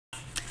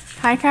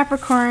Hi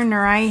Capricorn,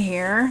 Narai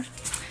here.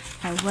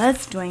 I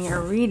was doing a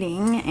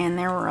reading and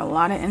there were a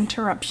lot of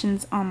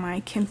interruptions on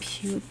my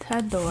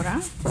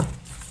computadora.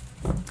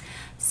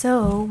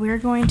 So we're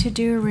going to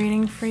do a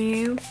reading for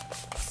you.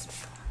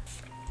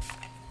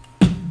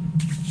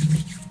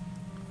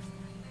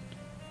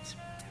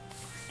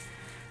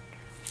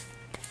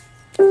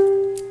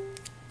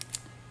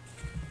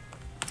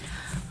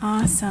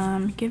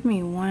 Awesome. Give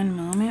me one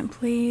moment,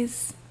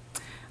 please.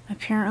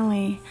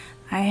 Apparently,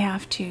 I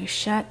have to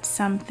shut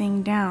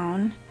something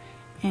down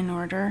in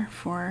order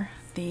for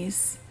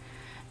these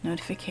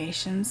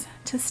notifications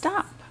to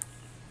stop.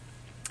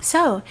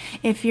 So,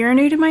 if you're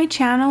new to my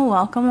channel,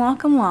 welcome,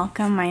 welcome,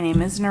 welcome. My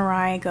name is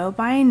Narai, I go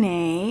by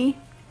Nay.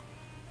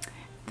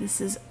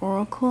 This is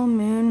Oracle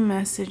Moon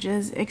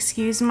Messages.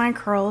 Excuse my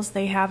curls,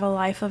 they have a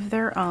life of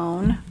their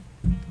own,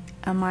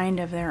 a mind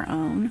of their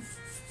own.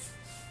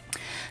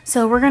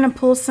 So we're going to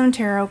pull some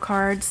tarot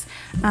cards.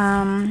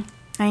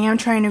 I am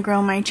trying to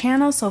grow my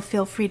channel, so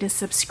feel free to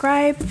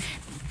subscribe.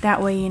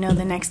 That way you know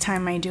the next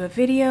time I do a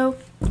video.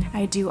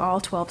 I do all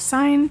 12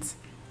 signs.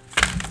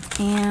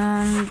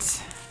 And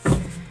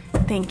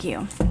thank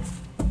you.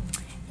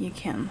 You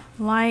can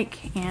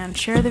like and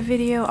share the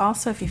video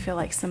also if you feel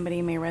like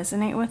somebody may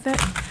resonate with it,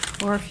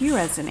 or if you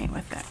resonate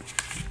with it.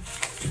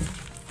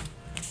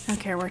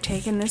 Okay, we're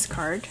taking this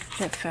card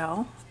that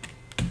fell.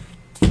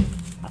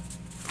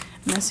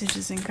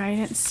 Messages and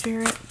guidance,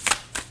 Spirit.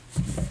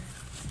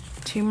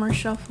 2 more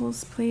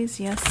shuffles, please.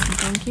 Yes, and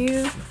thank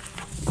you.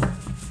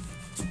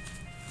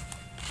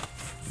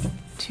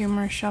 2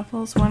 more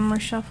shuffles. 1 more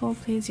shuffle,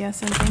 please.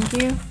 Yes, and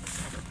thank you.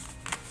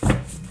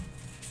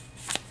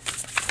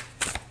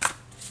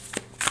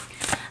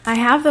 I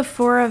have the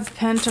 4 of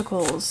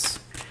Pentacles.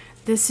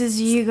 This is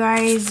you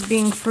guys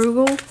being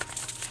frugal,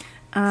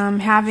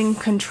 having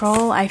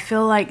control. I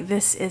feel like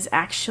this is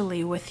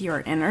actually with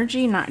your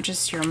energy, not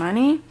just your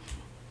money.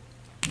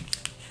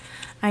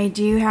 I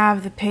do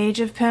have the Page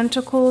of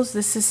Pentacles.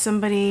 This is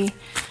somebody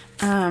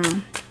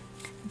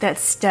that's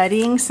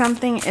studying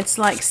something. It's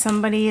like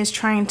somebody is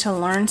trying to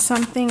learn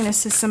something.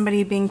 This is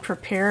somebody being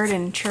prepared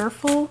and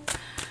cheerful.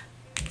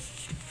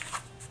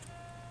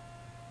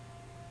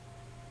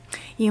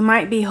 You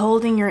might be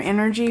holding your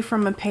energy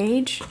from a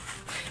page,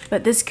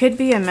 but this could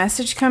be a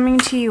message coming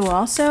to you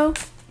also.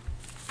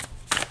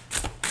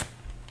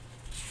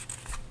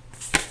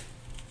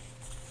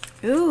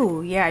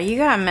 Ooh, yeah, you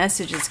got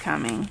messages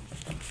coming.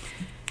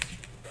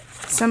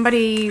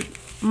 Somebody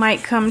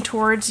might come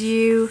towards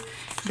you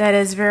that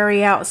is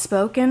very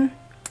outspoken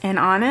and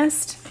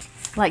honest.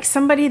 Like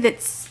somebody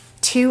that's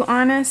too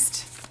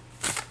honest.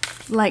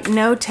 Like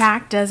no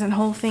tact, doesn't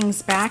hold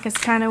things back is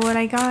kind of what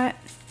I got.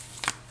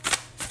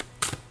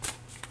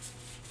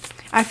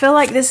 I feel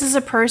like this is a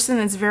person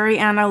that's very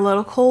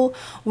analytical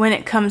when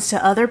it comes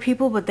to other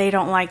people, but they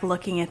don't like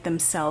looking at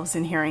themselves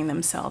and hearing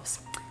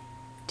themselves.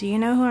 Do you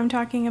know who I'm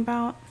talking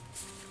about?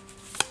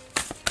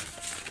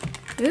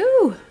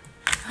 Ooh!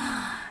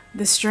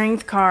 The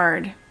Strength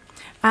card.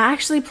 I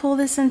actually pulled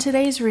this in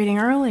today's reading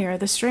earlier,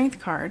 the Strength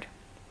card.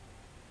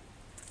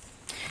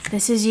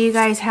 This is you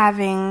guys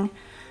having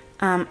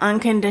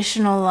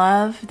unconditional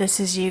love. This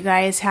is you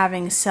guys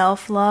having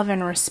self-love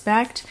and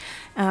respect,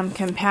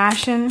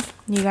 compassion.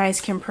 You guys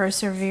can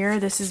persevere.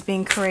 This is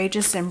being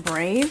courageous and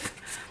brave.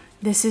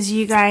 This is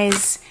you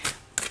guys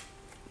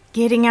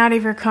getting out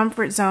of your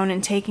comfort zone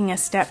and taking a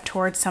step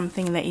towards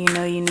something that you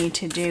know you need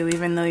to do,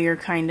 even though you're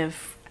kind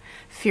of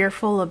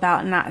fearful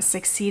about not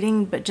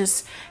succeeding, but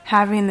just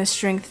having the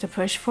strength to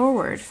push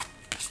forward.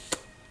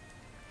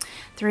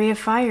 3 of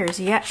Fires,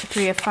 yeah,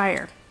 3 of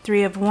Fire.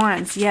 3 of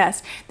Wands,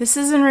 yes. This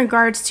is in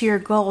regards to your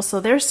goal. So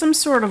there's some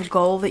sort of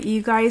goal that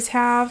you guys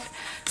have,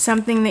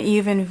 something that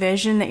you've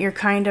envisioned that you're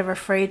kind of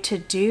afraid to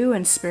do,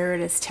 and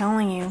Spirit is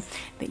telling you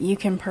that you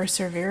can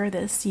persevere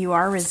this. You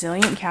are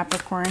resilient,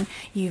 Capricorn.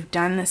 You've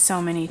done this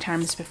so many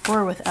times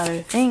before with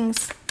other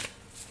things.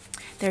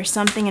 There's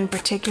something in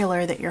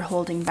particular that you're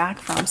holding back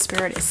from.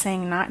 Spirit is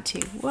saying not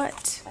to.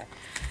 What?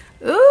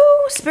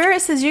 Ooh,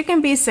 Spirit says you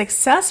can be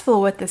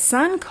successful with the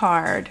Sun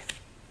card.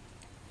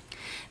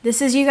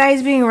 This is you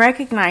guys being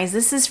recognized.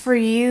 This is for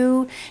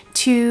you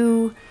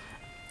to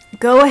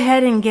go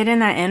ahead and get in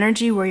that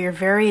energy where you're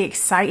very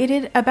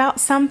excited about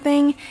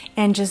something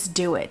and just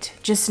do it.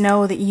 Just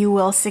know that you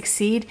will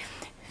succeed.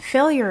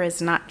 Failure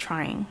is not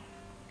trying.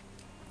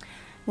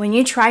 When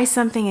you try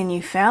something and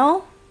you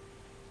fail,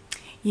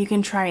 you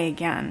can try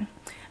again,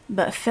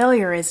 but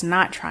failure is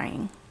not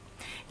trying.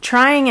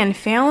 Trying and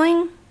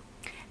failing,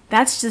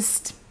 that's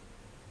just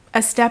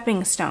a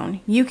stepping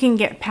stone. You can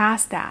get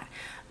past that,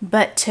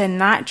 but to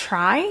not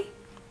try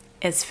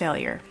is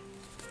failure.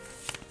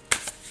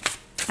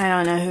 I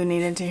don't know who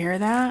needed to hear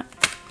that,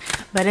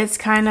 but it's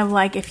kind of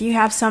like if you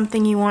have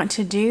something you want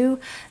to do,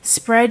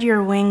 spread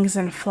your wings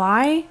and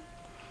fly,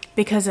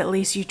 because at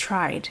least you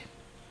tried.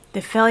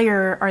 The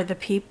failure or the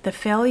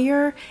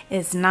failure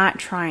is not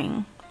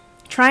trying.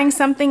 Trying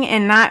something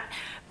and not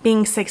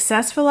being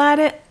successful at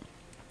it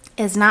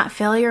is not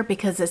failure,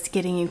 because it's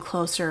getting you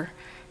closer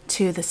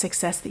to the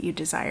success that you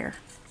desire.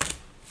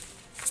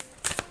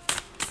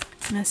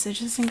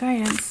 Messages and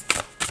guidance.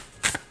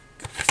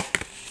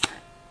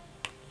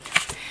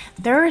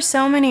 There are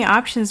so many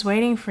options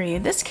waiting for you.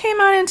 This came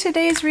out in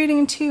today's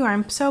reading too.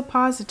 I'm so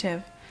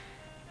positive.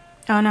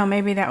 Oh no,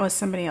 maybe that was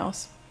somebody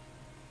else.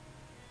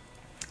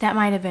 That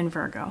might have been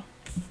Virgo.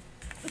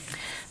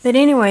 But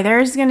anyway,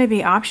 there's going to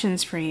be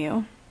options for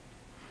you.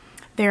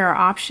 There are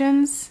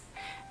options.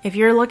 If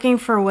you're looking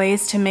for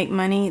ways to make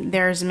money,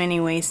 there's many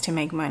ways to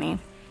make money.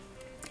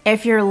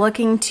 If you're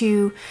looking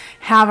to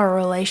have a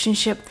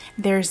relationship,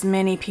 there's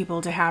many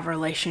people to have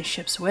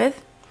relationships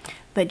with.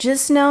 But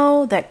just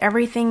know that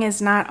everything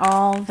is not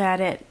all that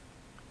it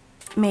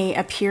may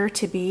appear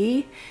to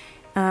be.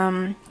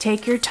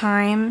 Take your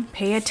time,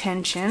 pay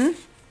attention.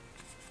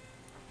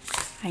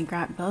 I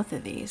got both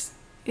of these.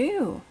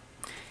 Ooh.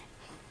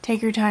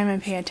 Take your time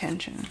and pay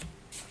attention.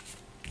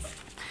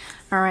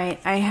 All right,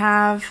 I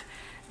have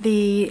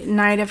the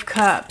Knight of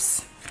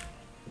Cups.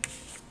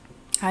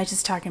 I was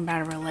just talking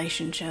about a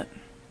relationship.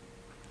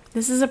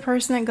 This is a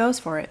person that goes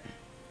for it.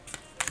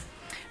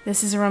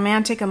 This is a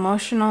romantic,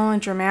 emotional,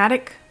 and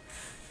dramatic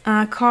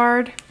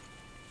card.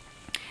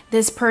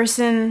 This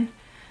person,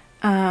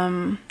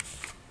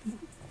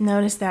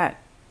 notice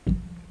that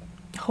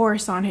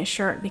horse on his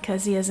shirt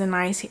because he is a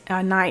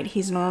knight.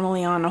 He's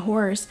normally on a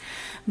horse.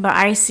 But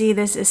I see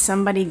this as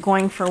somebody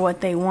going for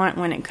what they want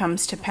when it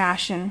comes to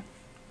passion.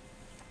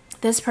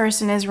 This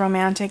person is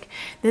romantic.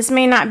 This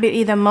may not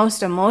be the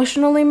most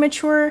emotionally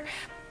mature,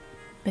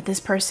 but this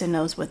person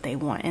knows what they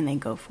want and they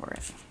go for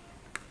it.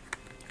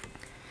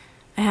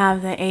 I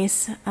have the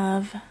Ace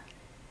of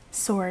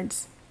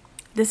Swords.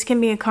 This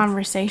can be a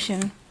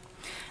conversation.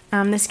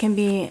 This can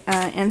be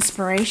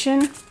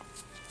inspiration.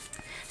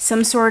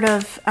 Some sort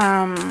of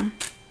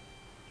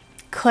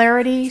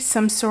clarity,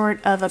 some sort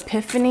of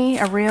epiphany,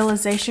 a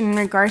realization in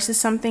regards to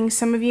something.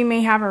 Some of you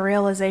may have a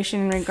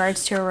realization in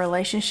regards to a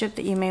relationship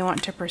that you may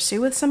want to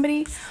pursue with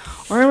somebody,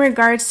 or in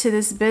regards to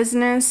this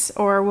business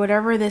or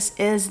whatever this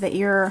is that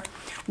you're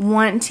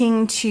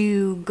wanting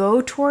to go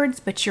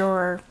towards, but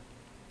you're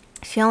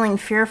feeling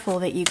fearful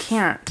that you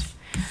can't.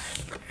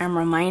 I'm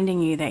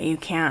reminding you that you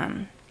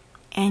can,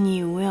 and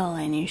you will,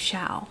 and you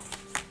shall.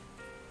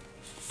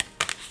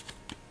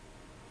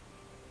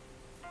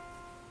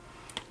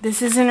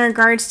 This is in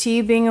regards to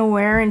you being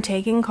aware and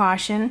taking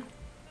caution.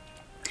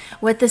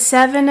 With the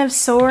Seven of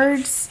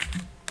Swords,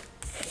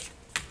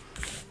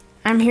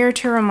 I'm here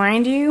to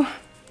remind you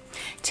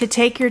to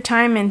take your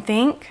time and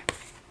think.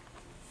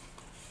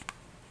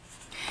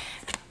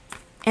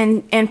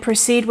 And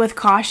proceed with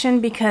caution,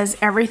 because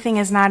everything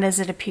is not as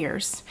it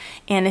appears.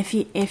 And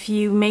if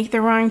you make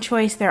the wrong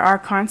choice, there are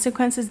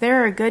consequences.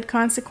 There are good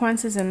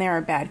consequences and there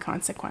are bad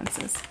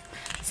consequences.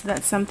 So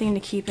that's something to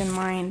keep in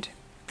mind.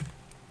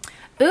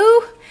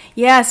 Ooh,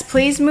 yes,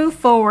 please move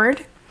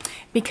forward,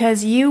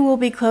 because you will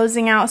be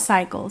closing out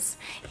cycles.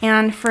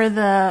 And for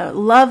the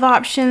love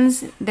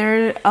options,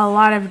 there are a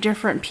lot of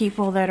different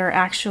people that are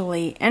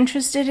actually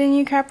interested in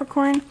you,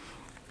 Capricorn.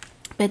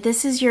 But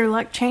this is your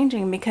luck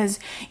changing, because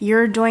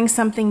you're doing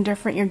something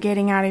different. You're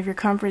getting out of your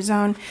comfort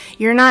zone.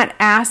 You're not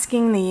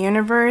asking the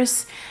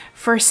universe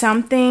for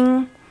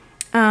something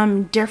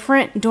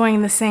different,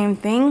 doing the same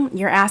thing.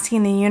 You're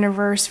asking the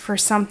universe for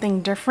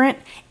something different,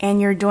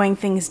 and you're doing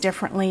things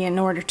differently in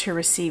order to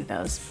receive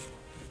those.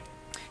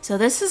 So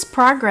this is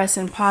progress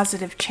and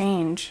positive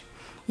change.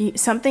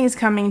 Something's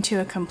coming to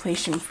a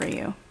completion for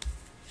you.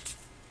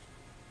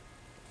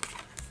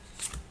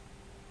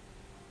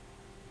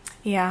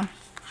 Yeah.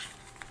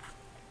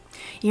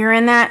 You're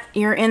in that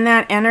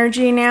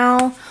energy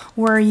now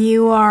where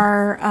you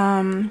are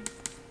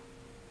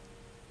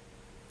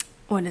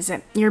what is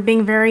it? You're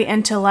being very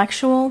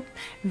intellectual,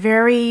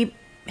 very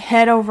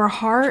head over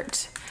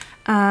heart,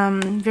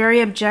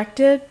 very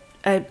objective.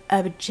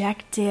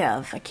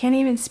 Objective. I can't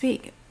even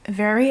speak.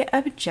 Very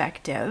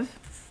objective.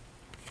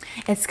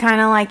 It's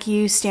kind of like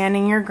you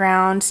standing your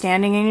ground,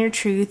 standing in your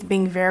truth,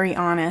 being very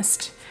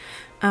honest.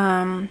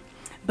 But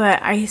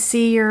I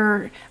see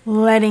you're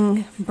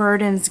letting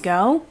burdens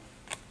go.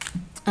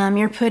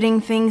 You're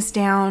putting things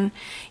down.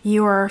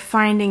 You are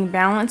finding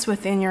balance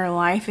within your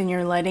life, and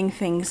you're letting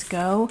things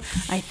go.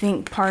 I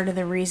think part of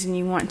the reason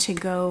you want to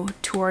go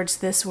towards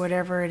this,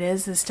 whatever it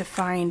is to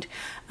find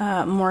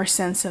more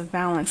sense of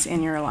balance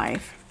in your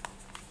life.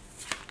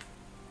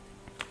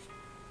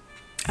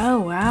 Oh,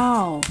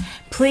 wow.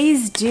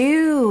 Please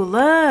do.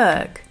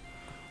 Look.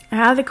 I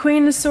have the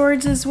Queen of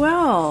Swords as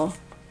well.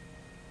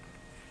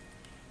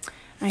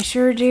 I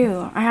sure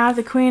do. I have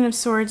the Queen of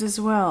Swords as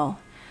well.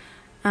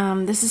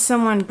 This is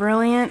someone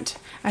brilliant.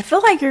 I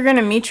feel like you're going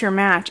to meet your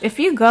match. If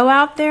you go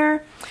out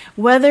there,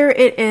 whether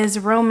it is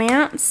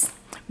romance,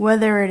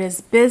 whether it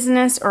is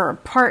business or a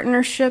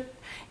partnership,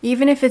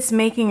 even if it's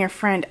making a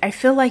friend, I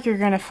feel like you're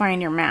going to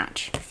find your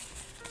match.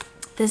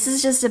 This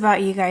is just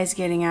about you guys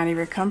getting out of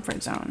your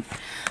comfort zone.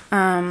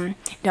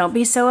 Don't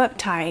be so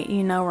uptight.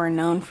 You know, we're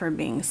known for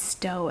being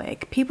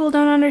stoic. People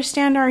don't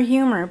understand our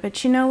humor,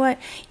 but you know what?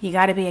 You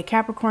got to be a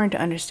Capricorn to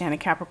understand a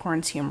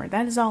Capricorn's humor.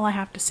 That is all I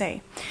have to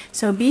say.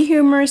 So be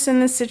humorous in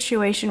this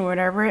situation,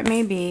 whatever it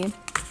may be.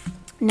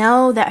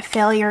 Know that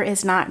failure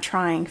is not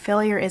trying.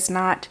 Failure is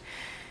not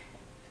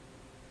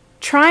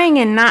trying,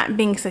 and not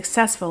being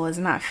successful is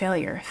not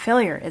failure.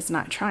 Failure is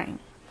not trying.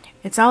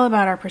 It's all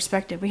about our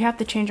perspective. We have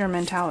to change our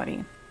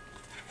mentality.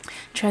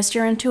 Trust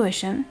your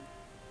intuition.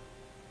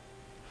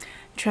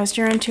 Trust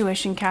your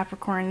intuition,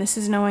 Capricorn. This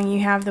is knowing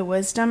you have the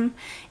wisdom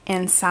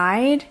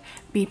inside.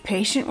 Be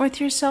patient with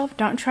yourself.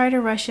 Don't try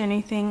to rush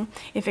anything.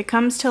 If it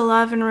comes to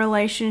love and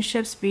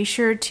relationships, be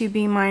sure to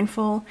be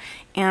mindful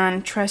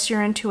and trust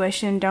your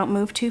intuition. Don't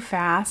move too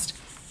fast.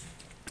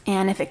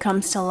 And if it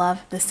comes to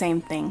love, the same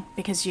thing,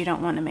 because you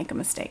don't want to make a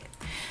mistake.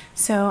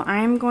 So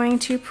I'm going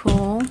to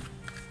pull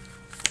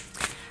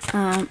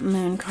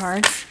moon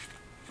cards.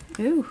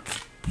 Ooh.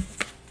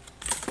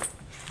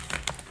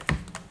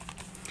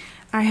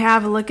 I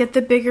have look at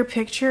the bigger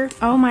picture.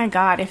 Oh my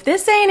God, if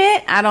this ain't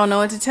it, I don't know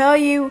what to tell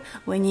you.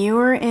 When you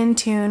are in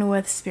tune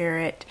with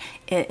spirit,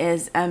 it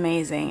is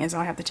amazing, is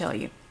all I have to tell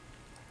you.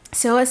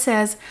 So it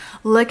says,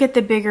 look at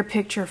the bigger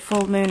picture,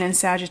 full moon in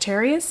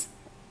Sagittarius.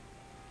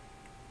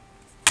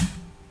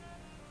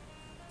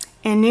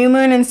 And new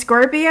moon in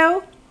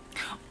Scorpio,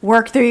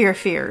 work through your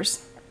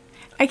fears.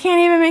 I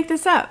can't even make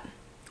this up.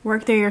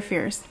 Work through your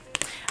fears.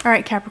 All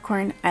right,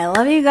 Capricorn, I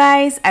love you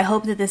guys. I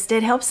hope that this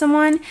did help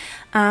someone.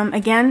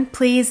 Again,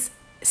 please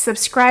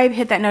subscribe,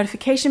 hit that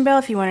notification bell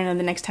if you want to know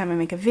the next time I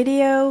make a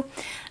video.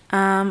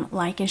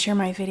 Like and share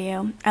my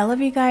video. I love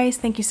you guys.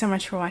 Thank you so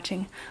much for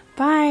watching.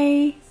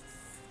 Bye.